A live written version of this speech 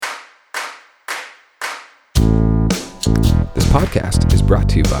podcast is brought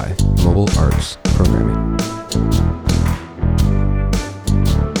to you by Mobile Arts Programming.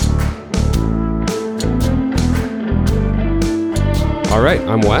 All right,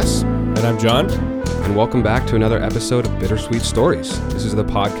 I'm Wes. And I'm John. And welcome back to another episode of Bittersweet Stories. This is the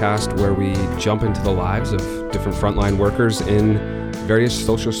podcast where we jump into the lives of different frontline workers in various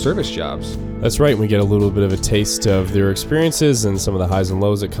social service jobs. That's right. We get a little bit of a taste of their experiences and some of the highs and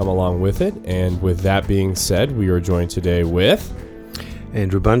lows that come along with it. And with that being said, we are joined today with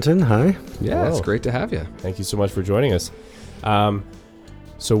Andrew Bunton. Hi. Yeah, Hello. It's great to have you. Thank you so much for joining us.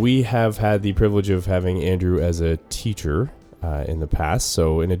 So we have had the privilege of having Andrew as a teacher in the past.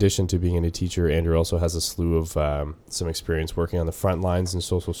 So in addition to being a teacher, Andrew also has a slew of some experience working on the front lines in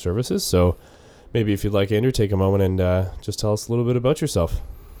social services. So maybe if you'd like, Andrew, take a moment and just tell us a little bit about yourself.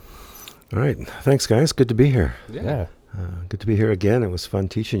 All right. Thanks, guys. Good to be here. Yeah. Good to be here again. It was fun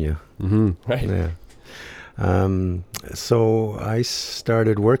teaching you. Mm-hmm. Right. Yeah. So I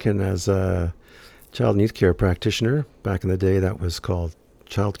started working as a child and youth care practitioner. Back in the day, that was called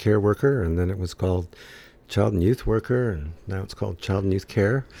child care worker, and then it was called child and youth worker, and now it's called child and youth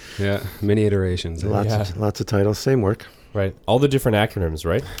care. Yeah, many iterations. Lots of titles, same work. Right. All the different acronyms,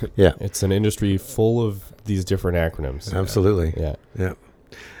 right? Yeah. It's an industry full of these different acronyms. Absolutely. Yeah. Yeah.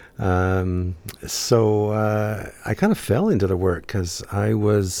 So I kind of fell into the work because I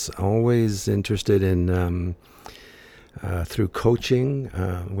was always interested in through coaching.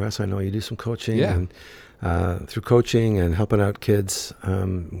 Wes, I know you do some coaching. Yeah. And through coaching and helping out kids,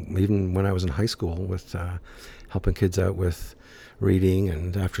 even when I was in high school, with helping kids out with reading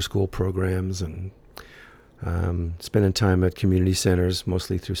and after-school programs, and spending time at community centers,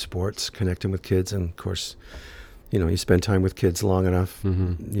 mostly through sports, connecting with kids. And of course, you know, you spend time with kids long enough,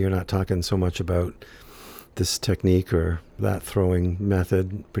 you're not talking so much about this technique or that throwing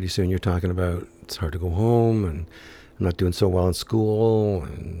method. Pretty soon you're talking about it's hard to go home, and I'm not doing so well in school,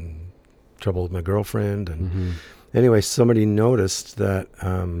 and trouble with my girlfriend. And anyway, somebody noticed that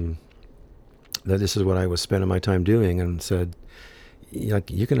that this is what I was spending my time doing, and said,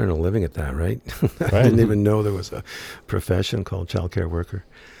 you can earn a living at that, right? I didn't even know there was a profession called child care worker.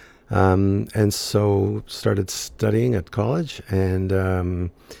 And so started studying at college, and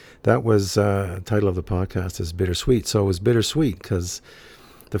that was the title of the podcast is Bittersweet. So it was bittersweet because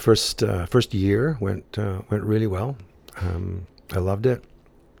the first year went really well. I loved it.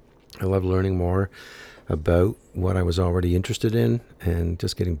 I loved learning more about what I was already interested in and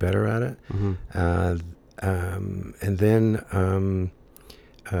just getting better at it. And then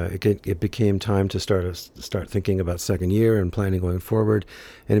it became time to start thinking about second year and planning going forward.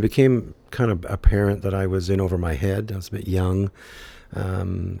 And it became kind of apparent that I was in over my head. I was a bit young,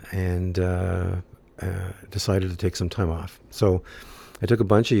 and decided to take some time off. So I took a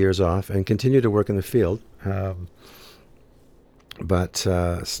bunch of years off and continued to work in the field, but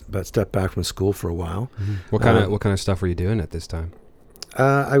stepped back from school for a while. What kind of stuff were you doing at this time?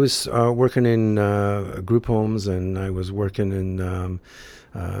 I was working in group homes, and I was working in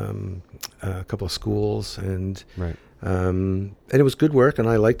a couple of schools, and Right. And it was good work, and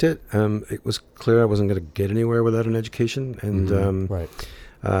I liked it. It was clear I wasn't going to get anywhere without an education, and Right.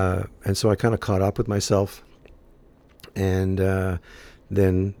 And so I kind of caught up with myself, and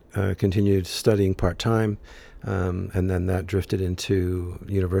then continued studying part time, and then that drifted into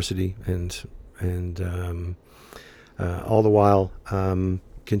university, and all the while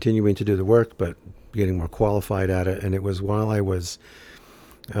continuing to do the work, but getting more qualified at it. And it was while I was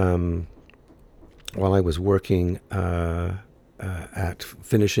working at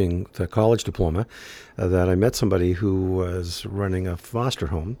finishing the college diploma that I met somebody who was running a foster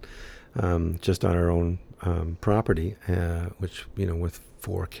home just on our own property, which, you know, with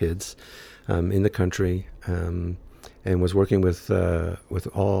 4 kids in the country, and was working with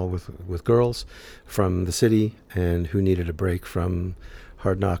girls from the city and who needed a break from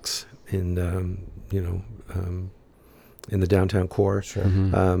hard knocks in in the downtown core. Sure.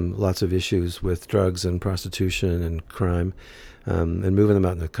 Lots of issues with drugs and prostitution and crime, and moving them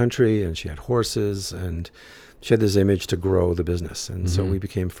out in the country. And she had horses, and she had this image to grow the business. And so we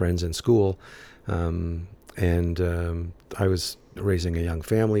became friends in school. And I was raising a young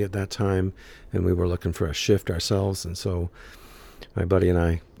family at that time, and we were looking for a shift ourselves. And so my buddy and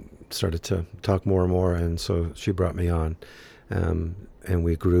I started to talk more and more, and so she brought me on. And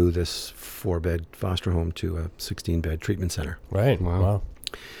we grew this 4-bed foster home to a 16-bed treatment center. Right. Wow.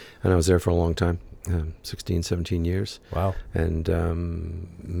 And I was there for a long time, 16, 17 years. Wow. And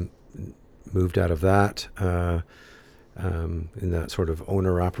moved out of that in that sort of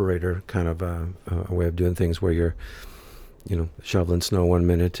owner-operator kind of a way of doing things, where you're, shoveling snow one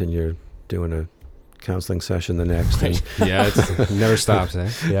minute and you're doing a counseling session the next, and Yeah, it never stops, eh?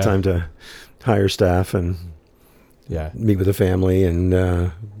 Yeah. time to hire staff and Yeah. meet with the family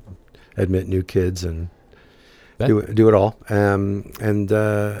and admit new kids and That- do it all.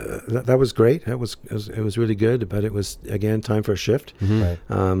 That was great. It was really good, but it was again time for a shift. Mhm. Right.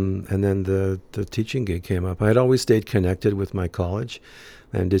 And then the teaching gig came up. I had always stayed connected with my college,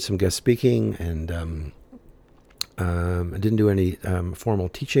 and did some guest speaking, and I didn't do any formal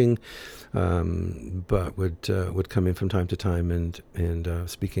teaching, but would come in from time to time and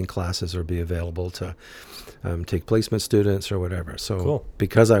speak in classes or be available to take placement students or whatever. So Cool.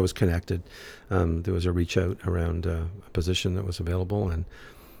 because I was connected, there was a reach out around a position that was available, and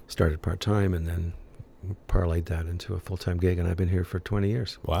started part time, and then parlayed that into a full time gig. And I've been here for 20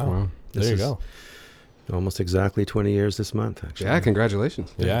 years, Wow. Wow. There you This is- go. almost exactly 20 years this month. Actually, Yeah,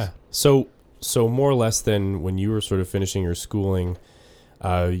 congratulations. Yeah. So more or less than when you were sort of finishing your schooling,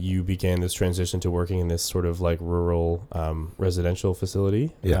 you began this transition to working in this sort of like rural residential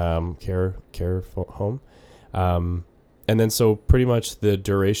facility, Yeah. care home. And then so pretty much the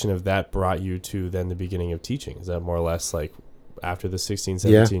duration of that brought you to then the beginning of teaching. Is that more or less like after the 16,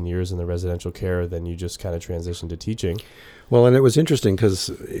 17 years in the residential care, then you just kind of transitioned to teaching? Well, and it was interesting because,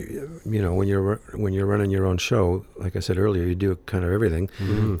 when you're running your own show, like I said earlier, you do kind of everything.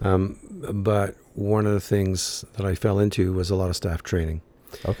 Mm-hmm. But one of the things that I fell into was a lot of staff training,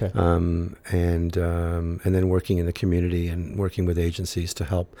 Okay. and then working in the community and working with agencies to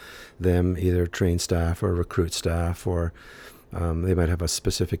help them either train staff or recruit staff, or they might have a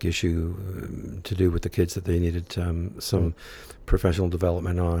specific issue to do with the kids that they needed some professional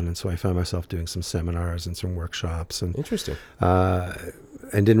development on. And so I found myself doing some seminars and some workshops, and Interesting.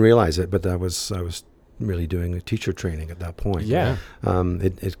 didn't realize it, but I was really doing a teacher training at that point. Yeah.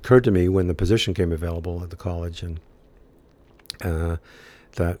 It occurred to me when the position came available at the college, and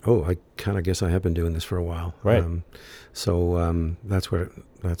that I kind of guess I have been doing this for a while. Right. So that's where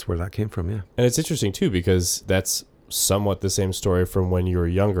that came from. Yeah. And it's interesting too, because that's somewhat the same story from when you were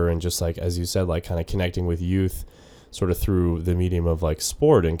younger, and just like, as you said, like kind of connecting with youth sort of through the medium of like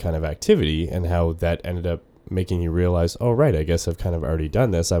sport and kind of activity, and how that ended up making you realize, oh, right, I guess I've kind of already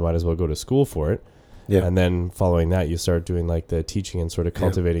done this. I might as well go to school for it. Yeah. And then following that, you start doing like the teaching and sort of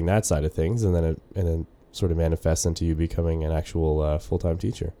cultivating that side of things. And then it sort of manifests into you becoming an actual full-time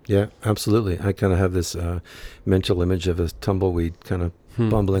teacher. Yeah, absolutely. I kind of have this mental image of a tumbleweed kind of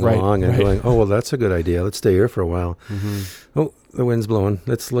bumbling Right, along and right. going, oh, well, that's a good idea. Let's stay here for a while. Mm-hmm. Oh, the wind's blowing.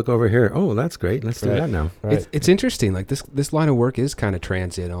 Let's look over here. Oh, that's great. Let's do Right. that now. Right. It's interesting. Like this line of work is kind of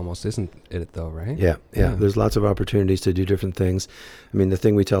transient almost, isn't it though, right? Yeah. Yeah. There's lots of opportunities to do different things. I mean, the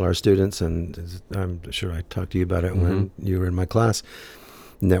thing we tell our students, and I'm sure I talked to you about it when you were in my class,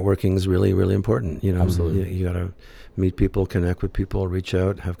 networking is really, really important. Absolutely. You got to meet people, connect with people, reach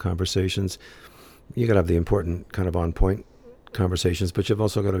out, have conversations. You got to have the important kind of on point conversations, but you've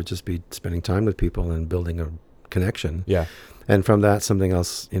also got to just be spending time with people and building a connection. Yeah. And from that, something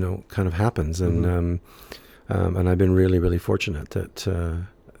else, kind of happens. And and I've been really, really fortunate that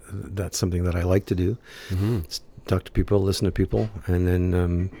that's something that I like to do. Mm-hmm. Talk to people, listen to people, and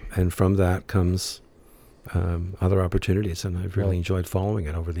then and from that comes other opportunities. And I've really Right. enjoyed following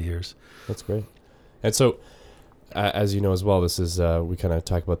it over the years. That's great. And so, as you know as well, this is, we kind of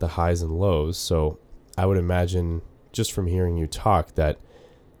talk about the highs and lows. So I would imagine, just from hearing you talk, that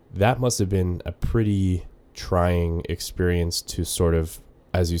must have been a pretty trying experience to sort of,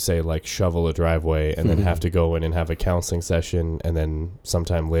 as you say, like shovel a driveway and then have to go in and have a counseling session, and then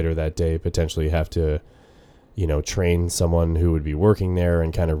sometime later that day potentially have to, train someone who would be working there,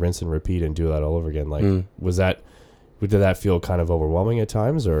 and kind of rinse and repeat and do that all over again. Like, did that feel kind of overwhelming at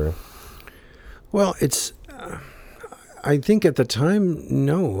times, or? Well, it's. I think at the time,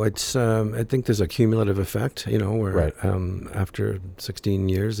 no. It's. I think there's a cumulative effect. Where Right. After 16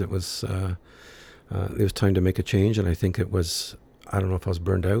 years, it was time to make a change, and I think it was. I don't know if I was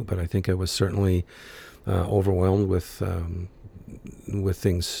burned out, but I think I was certainly overwhelmed with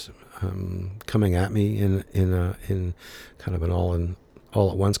things coming at me in kind of an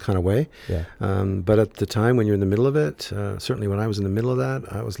all at once kind of way. Yeah. But at the time when you're in the middle of it, certainly when I was in the middle of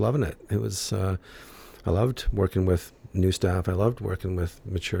that, I was loving it. It was. I loved working with new staff. I loved working with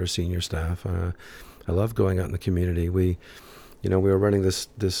mature senior staff. I loved going out in the community. We were running this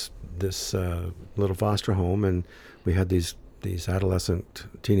little foster home, and we had these adolescent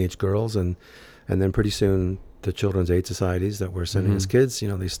teenage girls, and then pretty soon the Children's Aid Societies that were sending us kids,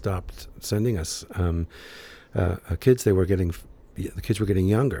 they stopped sending us kids. The kids were getting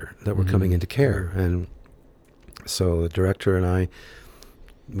younger that were coming into care, and so the director and I,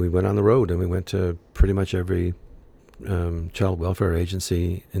 we went on the road, and we went to pretty much every child welfare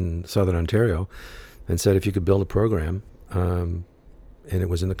agency in Southern Ontario, and said if you could build a program, and it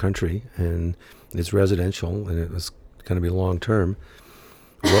was in the country and it's residential and it was going to be long term,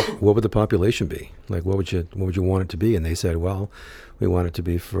 what would the population be? Like, what would you want it to be? And they said, well, we want it to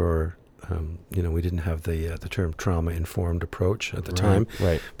be for, we didn't have the term trauma-informed approach at the time,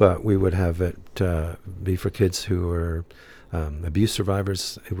 Right. but we would have it be for kids who were abuse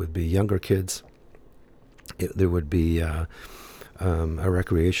survivors. It would be younger kids. There would be a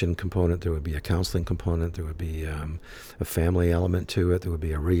recreation component. There would be a counseling component. There would be a family element to it. There would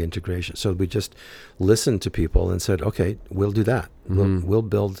be a reintegration. So we just listened to people and said, okay, we'll do that. We'll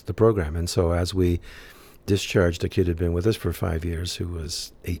build the program. And so as we discharged a kid who'd been with us for 5 years who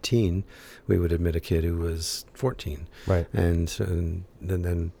was 18, we would admit a kid who was 14. Right. And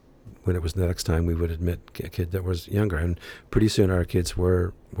then when it was the next time, we would admit a kid that was younger. And pretty soon our kids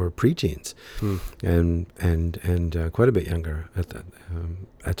were preteens and quite a bit younger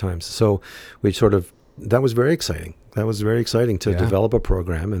at times. So we that was very exciting. That was very exciting to develop a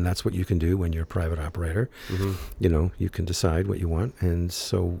program, and that's what you can do when you're a private operator. You can decide what you want. And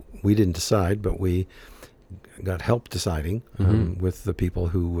so we didn't decide, but we got help deciding with the people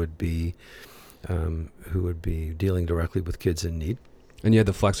who would be dealing directly with kids in need. And you had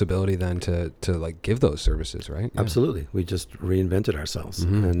the flexibility then to like give those services, right? Yeah. Absolutely. We just reinvented ourselves.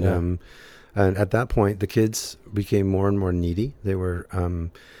 And at that point, the kids became more and more needy. They were,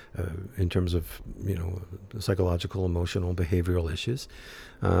 in terms of, psychological, emotional, behavioral issues.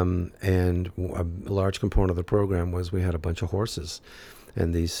 And a large component of the program was we had a bunch of horses.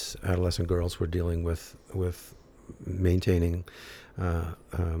 And these adolescent girls were dealing with maintaining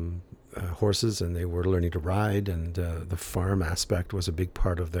horses, and they were learning to ride, and the farm aspect was a big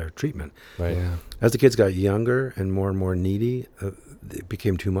part of their treatment. Right. Yeah. As the kids got younger and more needy, it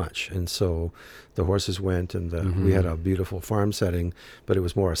became too much, and so the horses went, and we had a beautiful farm setting, but it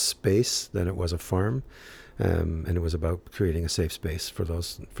was more a space than it was a farm, and it was about creating a safe space for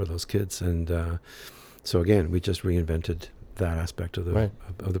those kids, and so again, we just reinvented that aspect of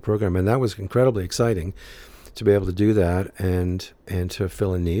the program, and that was incredibly exciting to be able to do that and to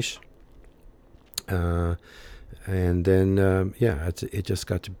fill a niche. And then, it just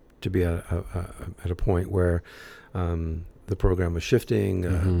got to be at a point where the program was shifting.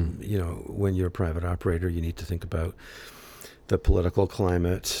 When you're a private operator, you need to think about the political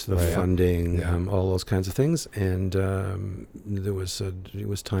climate, the funding, all those kinds of things. And it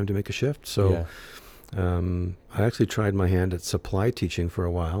was time to make a shift. So I actually tried my hand at supply teaching for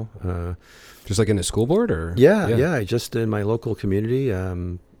a while. Just like in a school board, or? Yeah. Just in my local community.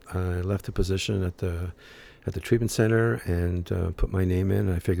 I left the position at the treatment center and put my name in.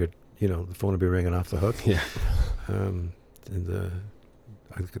 I figured, the phone would be ringing off the hook. Yeah. There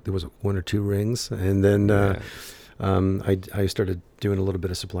was 1 or 2 rings, and then I started doing a little bit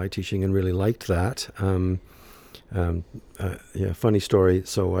of supply teaching and really liked that. Funny story.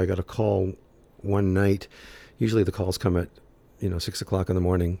 So I got a call one night. Usually the calls come at 6 o'clock in the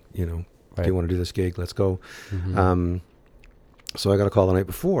morning. Do you want to do this gig? Let's go. So I got a call the night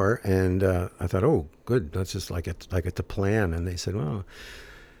before, and I thought, oh, good. That's just like it to plan. And they said, well,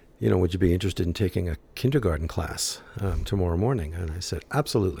 would you be interested in taking a kindergarten class tomorrow morning? And I said,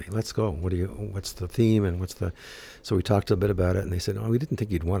 absolutely. Let's go. What's the theme and so we talked a bit about it, and they said, oh, we didn't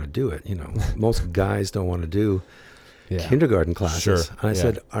think you'd want to do it. Most guys don't want to do kindergarten classes. Sure. And I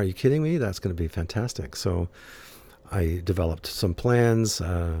said, are you kidding me? That's going to be fantastic. So I developed some plans.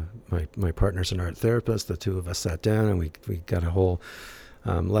 My partner's an art therapist. The two of us sat down and we got a whole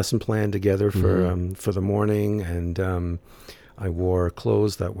lesson plan together for the morning. And I wore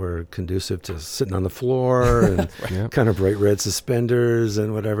clothes that were conducive to sitting on the floor and kind of bright red suspenders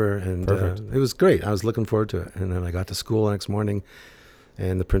and whatever. And it was great. I was looking forward to it. And then I got to school the next morning,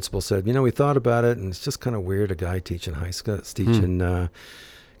 and the principal said, we thought about it, and it's just kind of weird, a guy teaching high school, teaching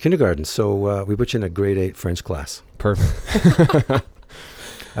kindergarten. So we put you in a grade 8 French class. Perfect.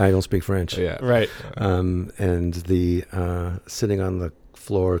 I don't speak French. Yeah. Right. And the sitting on the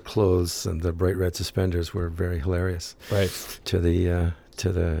floor clothes and the bright red suspenders were very hilarious. Right. To the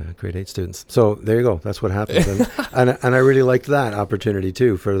grade 8 students. So there you go. That's what happened. And I really liked that opportunity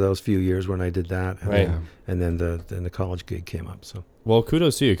too for those few years when I did that. And then the college gig came up. So. Well,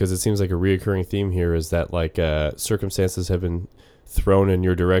 kudos to you, because it seems like a reoccurring theme here is that circumstances have been thrown in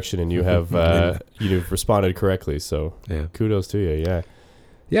your direction, and you have you've responded correctly. So kudos to you.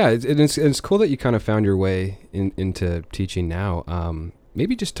 Yeah. It's cool that you kind of found your way into teaching now.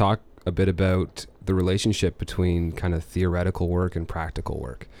 Maybe just talk a bit about the relationship between kind of theoretical work and practical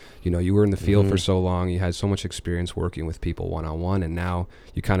work. You were in the field for so long, you had so much experience working with people one-on-one, and now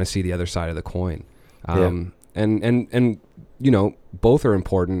you kind of see the other side of the coin. And both are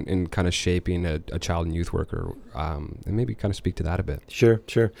important in kind of shaping a child and youth worker, and maybe kind of speak to that a bit. Sure.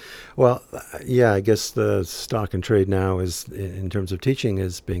 Well, yeah, I guess the stock and trade now is, in terms of teaching,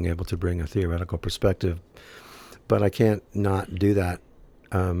 is being able to bring a theoretical perspective, but I can't not do that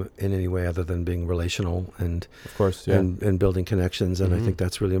in any way other than being relational and, of course, yeah, and building connections. And Mm-hmm. I think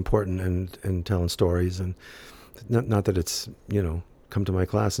that's really important, and telling stories, and not that it's, come to my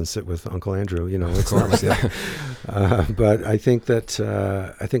class and sit with Uncle Andrew, it's not like that. But I think that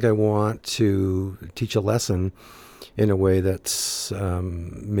I want to teach a lesson in a way that's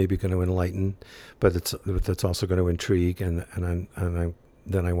maybe going to enlighten, but that's also going to intrigue, and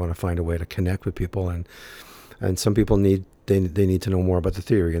then I want to find a way to connect with people, and some people need to know more about the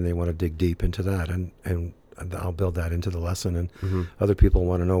theory, and they want to dig deep into that, and I'll build that into the lesson, and Mm-hmm. other people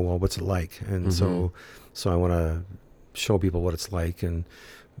want to know, well, what's it like, and Mm-hmm. so I want to show people what it's like, and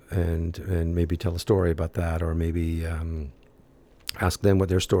maybe tell a story about that, or maybe ask them what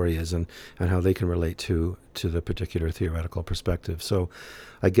their story is, and how they can relate to the particular theoretical perspective. So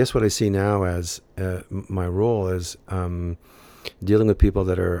I guess what I see now as my role is dealing with people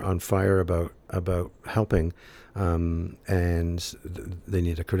that are on fire about helping, and they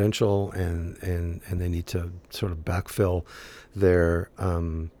need a credential, and they need to sort of backfill their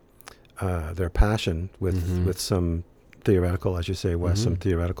passion with some theoretical, as you say, Wes, some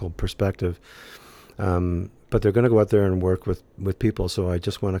theoretical perspective. But they're going to go out there and work with people. So I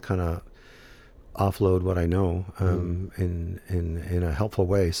just want to kind of offload what I know in a helpful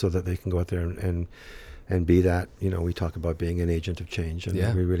way, so that they can go out there and be that. We talk about being an agent of change, and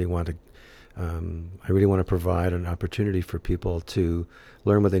Yeah. we really want to. I really want to provide an opportunity for people to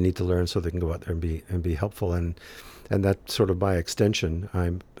learn what they need to learn, so they can go out there and be helpful. And that sort of by extension,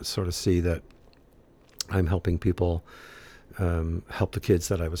 I sort of see that I'm helping people help the kids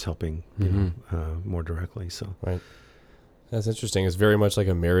that I was helping more directly. So Right. That's interesting. It's very much like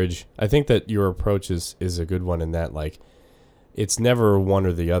a marriage. I think that your approach is a good one in that, like, it's never one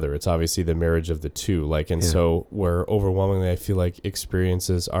or the other. It's obviously the marriage of the two. So where overwhelmingly I feel like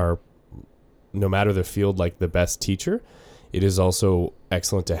experiences are, no matter the field, like the best teacher, it is also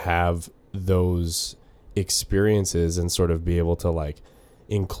excellent to have those experiences and sort of be able to like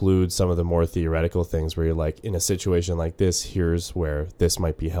include some of the more theoretical things where you're like, in a situation like this, here's where this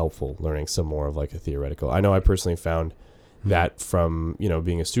might be helpful, learning some more of like a theoretical. I know I personally found that from,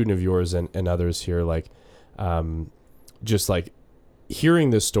 being a student of yours and others here, like just like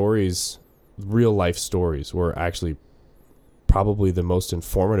hearing the stories, real life stories, were actually probably the most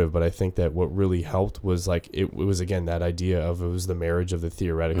informative. But I think that what really helped was like it was again that idea of, it was the marriage of the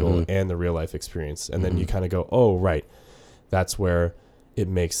theoretical and the real life experience, and then you kind of go, oh right, that's where it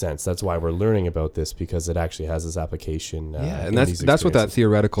makes sense. That's why we're learning about this, because it actually has this application. And that's what that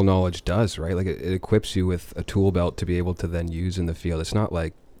theoretical knowledge does, right? Like it equips you with a tool belt to be able to then use in the field. It's not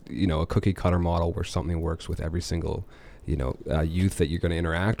like a cookie cutter model where something works with every single youth that you're going to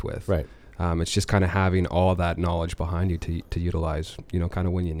interact with. Right. It's just kind of having all that knowledge behind you to utilize, kind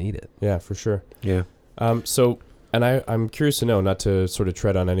of when you need it. Yeah, for sure. yeah. So, and I'm curious to know, not to sort of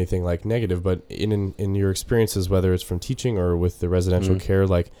tread on anything like negative, but in your experiences, whether it's from teaching or with the residential care,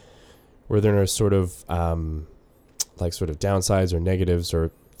 like, were there sort of downsides or negatives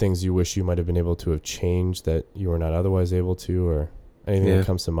or things you wish you might have been able to have changed that you were not otherwise able to, or anything that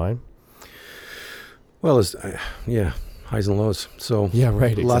comes to mind? Well, highs and lows. So Yeah,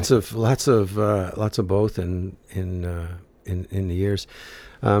 right. Exactly. lots of both in the years.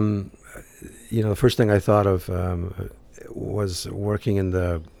 The first thing I thought of was working in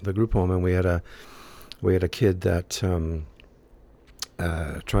the group home, and we had a kid that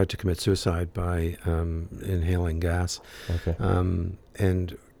tried to commit suicide by inhaling gas. Okay.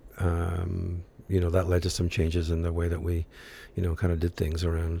 That led to some changes in the way that we, kind of did things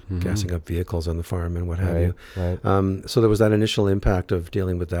around gassing up vehicles on the farm and what have you. Right. So there was that initial impact of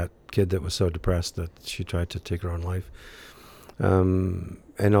dealing with that kid that was so depressed that she tried to take her own life.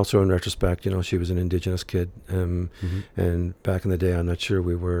 And also in retrospect, she was an Indigenous kid. And back in the day, I'm not sure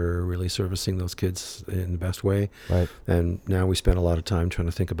we were really servicing those kids in the best way. Right. And now we spend a lot of time trying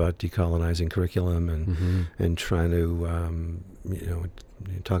to think about decolonizing curriculum and trying to,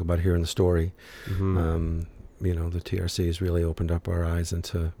 talk about hearing the story. The TRC has really opened up our eyes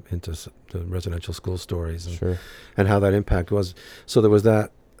into the residential school stories and how that impact was. So there was the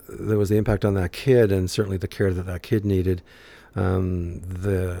impact on that kid, and certainly the care that kid needed.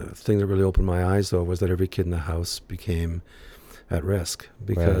 The thing that really opened my eyes, though, was that every kid in the house became at risk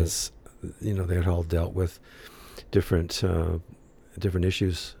because, they had all dealt with different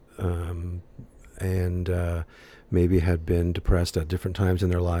issues, and maybe had been depressed at different times in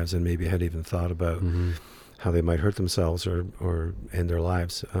their lives, and maybe had even thought about how they might hurt themselves or end their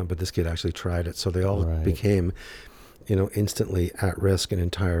lives. But this kid actually tried it. So they all became, instantly at risk, an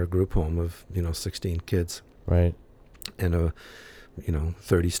entire group home of, 16 kids. Right. And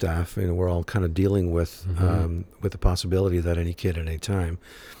 30 staff. We're all kind of dealing with the possibility that any kid at any time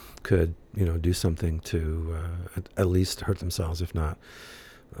could, do something to at least hurt themselves, if not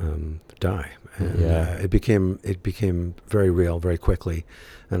die. And it became very real very quickly,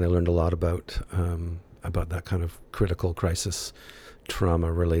 and I learned a lot about that kind of critical crisis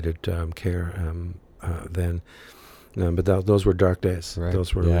trauma related care then. But those were dark days. Right.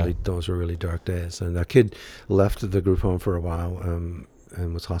 Those were really dark days. And that kid left the group home for a while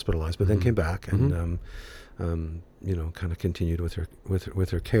and was hospitalized, but then came back and kind of continued with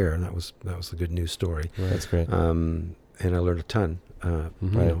her care. And that was the good news story. Right. That's great. And I learned a ton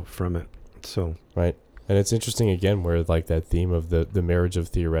from it. So right. And it's interesting again where like that theme of the marriage of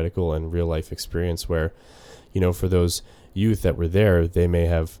theoretical and real life experience, where for those youth that were there, they may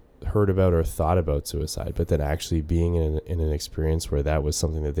have heard about or thought about suicide, but then actually being in an experience where that was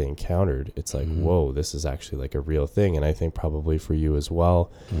something that they encountered, it's like, whoa, this is actually like a real thing. And I think probably for you as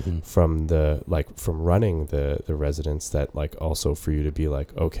well, from running the residence, that like also for you to be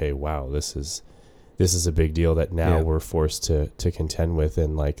like, okay, wow, this is a big deal that now we're forced to contend with,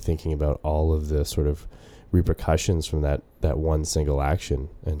 and like thinking about all of the sort of repercussions from that one single action,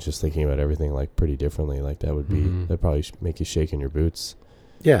 and just thinking about everything like pretty differently. Like that would be that'd probably make you shake in your boots.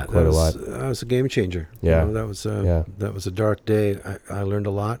 Yeah, quite a lot. That was a game changer. Yeah, that was a dark day. I learned a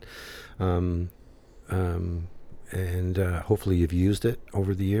lot, and hopefully you've used it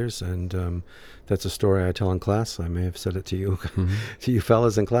over the years. And that's a story I tell in class. I may have said it to you, to you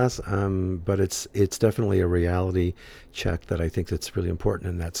fellas in class. But it's definitely a reality check that I think that's really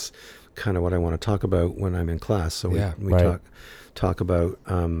important, and that's kind of what I want to talk about when I'm in class. So we talk about.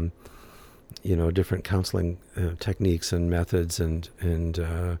 Different counseling techniques and methods and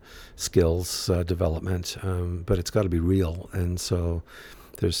skills development, but it's got to be real. And so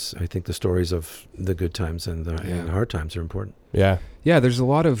I think the stories of the good times and the hard times are important. Yeah, there's a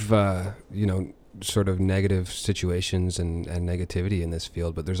lot of sort of negative situations and negativity in this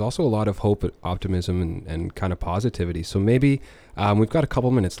field, but there's also a lot of hope, optimism, and kind of positivity. So maybe we've got a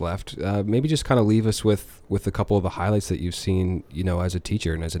couple minutes left. Maybe just kind of leave us with a couple of the highlights that you've seen, as a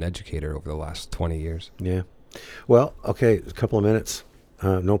teacher and as an educator over the last 20 years. Yeah. Well, okay, a couple of minutes.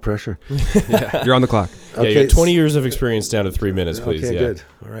 No pressure. You're on the clock. Okay, you got 20 years of experience down to 3 minutes, please. Okay, good.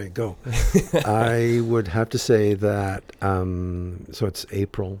 All right, go. I would have to say that, so it's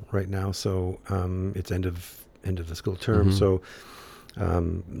April right now, so it's end of the school term, so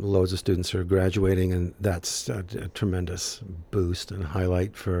loads of students are graduating, and that's a tremendous boost and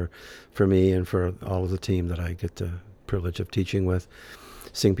highlight for me and for all of the team that I get the privilege of teaching with.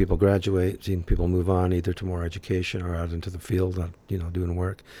 Seeing people graduate, seeing people move on either to more education or out into the field, doing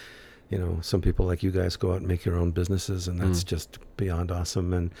work. Some people like you guys go out and make your own businesses, and that's just beyond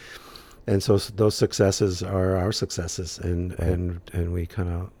awesome. And so those successes are our successes, and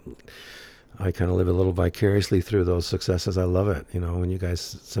I kind of live a little vicariously through those successes. I love it. When you guys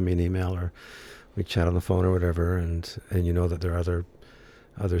send me an email or we chat on the phone or whatever, and that there are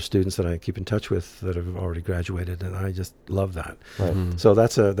other students that I keep in touch with that have already graduated, and I just love that. Right. So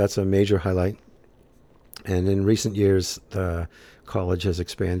that's a major highlight. And in recent years, the college has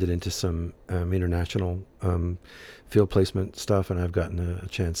expanded into some international field placement stuff, and I've gotten a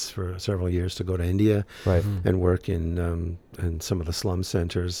chance for several years to go to India and work in some of the slum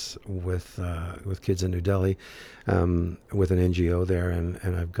centers with kids in New Delhi, with an NGO there, and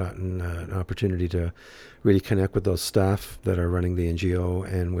I've gotten an opportunity to really connect with those staff that are running the NGO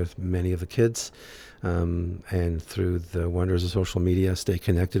and with many of the kids, and through the wonders of social media, stay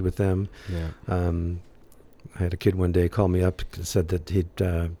connected with them. Yeah. I had a kid one day call me up and said that he'd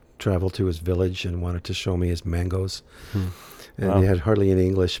traveled to his village and wanted to show me his mangoes. And he had hardly any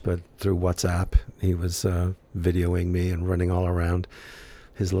English, but through WhatsApp, he was videoing me and running all around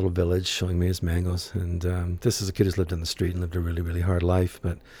his little village, showing me his mangoes. And this is a kid who's lived on the street and lived a really, really hard life,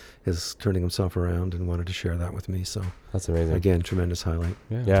 but is turning himself around and wanted to share that with me. So that's amazing. Again, tremendous highlight.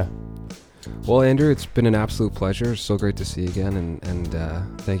 Yeah. Well, Andrew, it's been an absolute pleasure. So great to see you again, and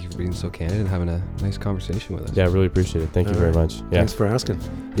thank you for being so candid and having a nice conversation with us. Yeah, I really appreciate it. Thank you very much. Yeah. Thanks for asking.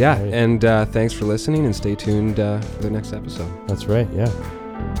 Yeah, and thanks for listening, and stay tuned for the next episode. That's right, yeah.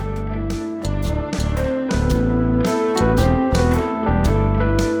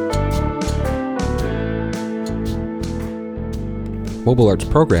 Mobile Arts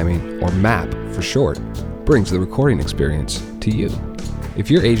Programming, or MAP for short, brings the recording experience to you. If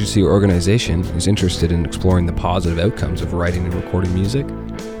your agency or organization is interested in exploring the positive outcomes of writing and recording music,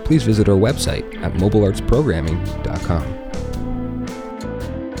 please visit our website at mobileartsprogramming.com.